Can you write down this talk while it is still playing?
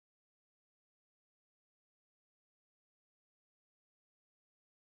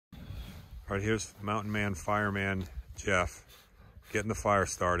All right, here's mountain man, fireman Jeff getting the fire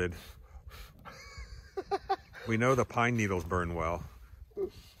started. We know the pine needles burn well.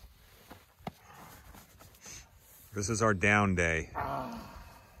 This is our down day.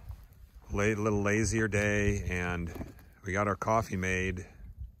 Little lazier day, and we got our coffee made.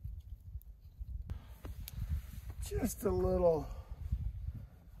 Just a little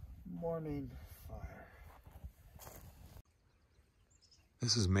morning fire.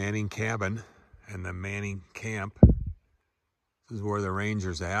 This is Manning Cabin and the Manning Camp. This is where the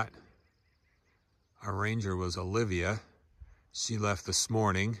ranger's at. Our ranger was Olivia. She left this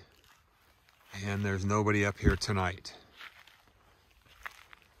morning, and there's nobody up here tonight.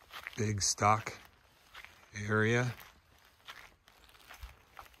 Big stock area.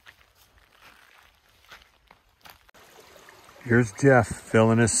 Here's Jeff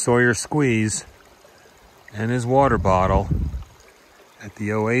filling his Sawyer squeeze and his water bottle at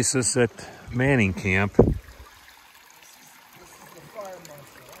the Oasis at Manning Camp. This is the fire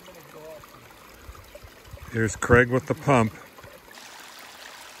marshal. I'm gonna go up here. Here's Craig with the pump.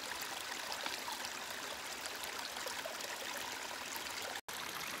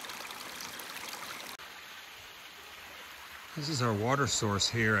 This is our water source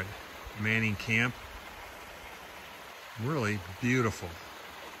here at Manning Camp. Really beautiful.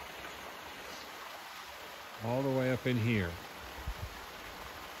 All the way up in here.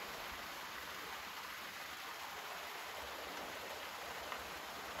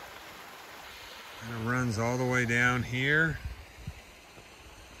 And it runs all the way down here.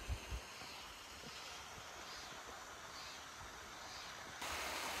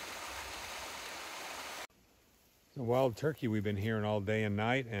 The wild turkey we've been hearing all day and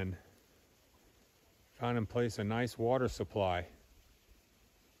night, and found in place a nice water supply.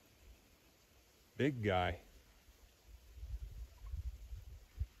 Big guy.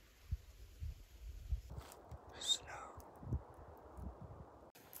 Snow.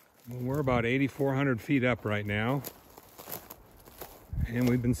 Well, we're about 8,400 feet up right now, and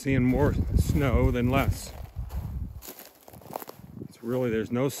we've been seeing more snow than less. It's really,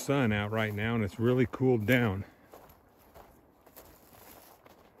 there's no sun out right now, and it's really cooled down.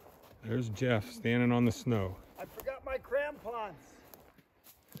 There's Jeff standing on the snow. I forgot my crampons.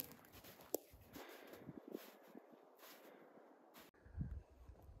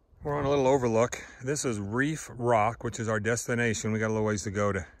 We're on a little overlook. This is Reef Rock, which is our destination. We got a little ways to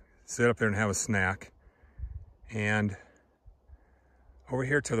go to sit up there and have a snack. And over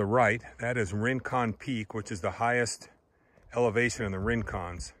here to the right, that is Rincon Peak, which is the highest elevation in the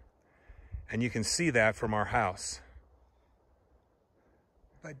Rincons. And you can see that from our house.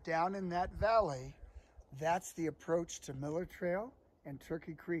 But down in that valley, that's the approach to Miller Trail and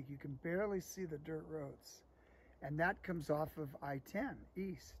Turkey Creek. You can barely see the dirt roads. And that comes off of I-10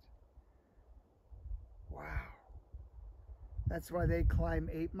 east. Wow. That's why they climb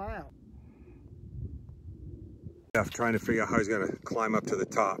 8 miles. Jeff trying to figure out how he's going to climb up to the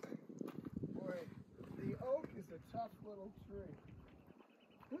top. Boy, the oak is a tough little tree.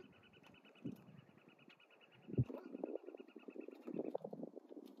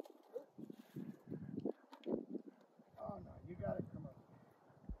 Oh no, you gotta come up.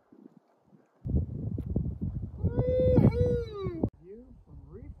 Woohoo! View from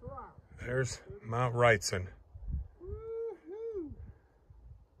Reef Rock. There's Mount Wrightson. Woohoo!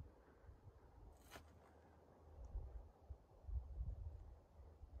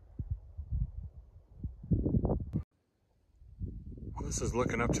 This is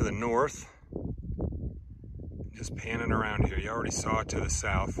looking up to the north. Just panning around here. You already saw it to the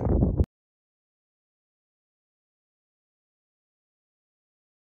south.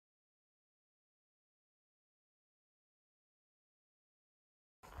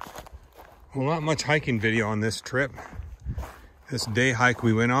 Well, not much hiking video on this trip. This day hike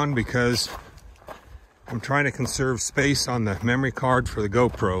we went on because I'm trying to conserve space on the memory card for the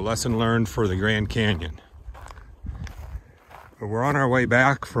GoPro. Lesson learned for the Grand Canyon. But we're on our way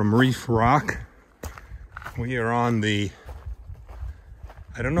back from Reef Rock. We are on the,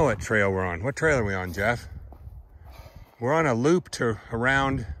 I don't know what trail we're on. What trail are we on, Jeff? We're on a loop to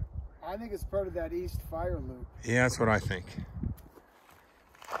around. I think it's part of that East Fire Loop. Yeah, that's what I think.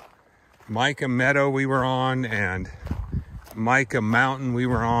 Micah Meadow we were on, and Micah Mountain we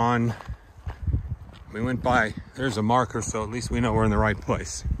were on. We went by, there's a marker, so at least we know we're in the right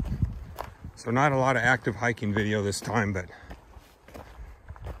place. So not a lot of active hiking video this time, but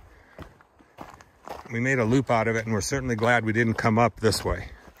we made a loop out of it, and we're certainly glad we didn't come up this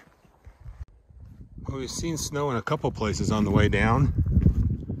way. Well, we've seen snow in a couple places on the way down.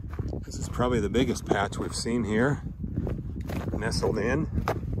 This is probably the biggest patch we've seen here, nestled in.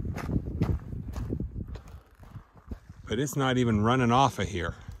 but it's not even running off of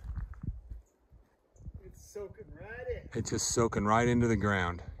here. It's soaking right in. It's just soaking right into the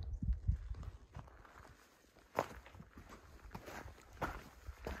ground.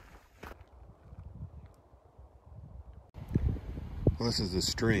 Well, this is the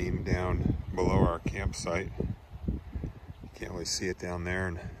stream down below our campsite. You can't really see it down there,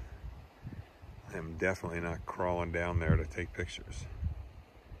 and I'm definitely not crawling down there to take pictures.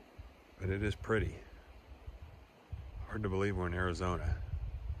 But it is pretty. Hard to believe we're in Arizona.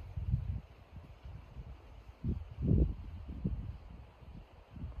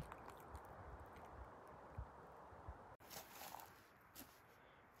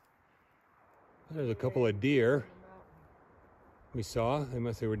 There's a couple of deer we saw. They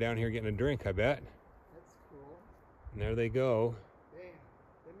must say we're down here getting a drink, I bet. That's cool. And there they go. Damn,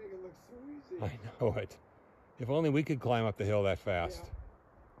 they make it look so easy. I know it. If only we could climb up the hill that fast. Yeah.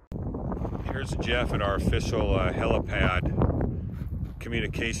 Here's Jeff at our official helipad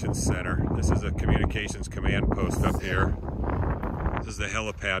communications center. This is a communications command post up here. This is the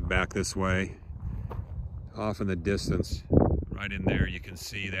helipad back this way. Off in the distance, right in there, you can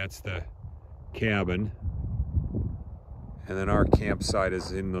see that's the cabin. And then our campsite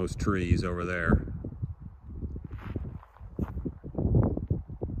is in those trees over there.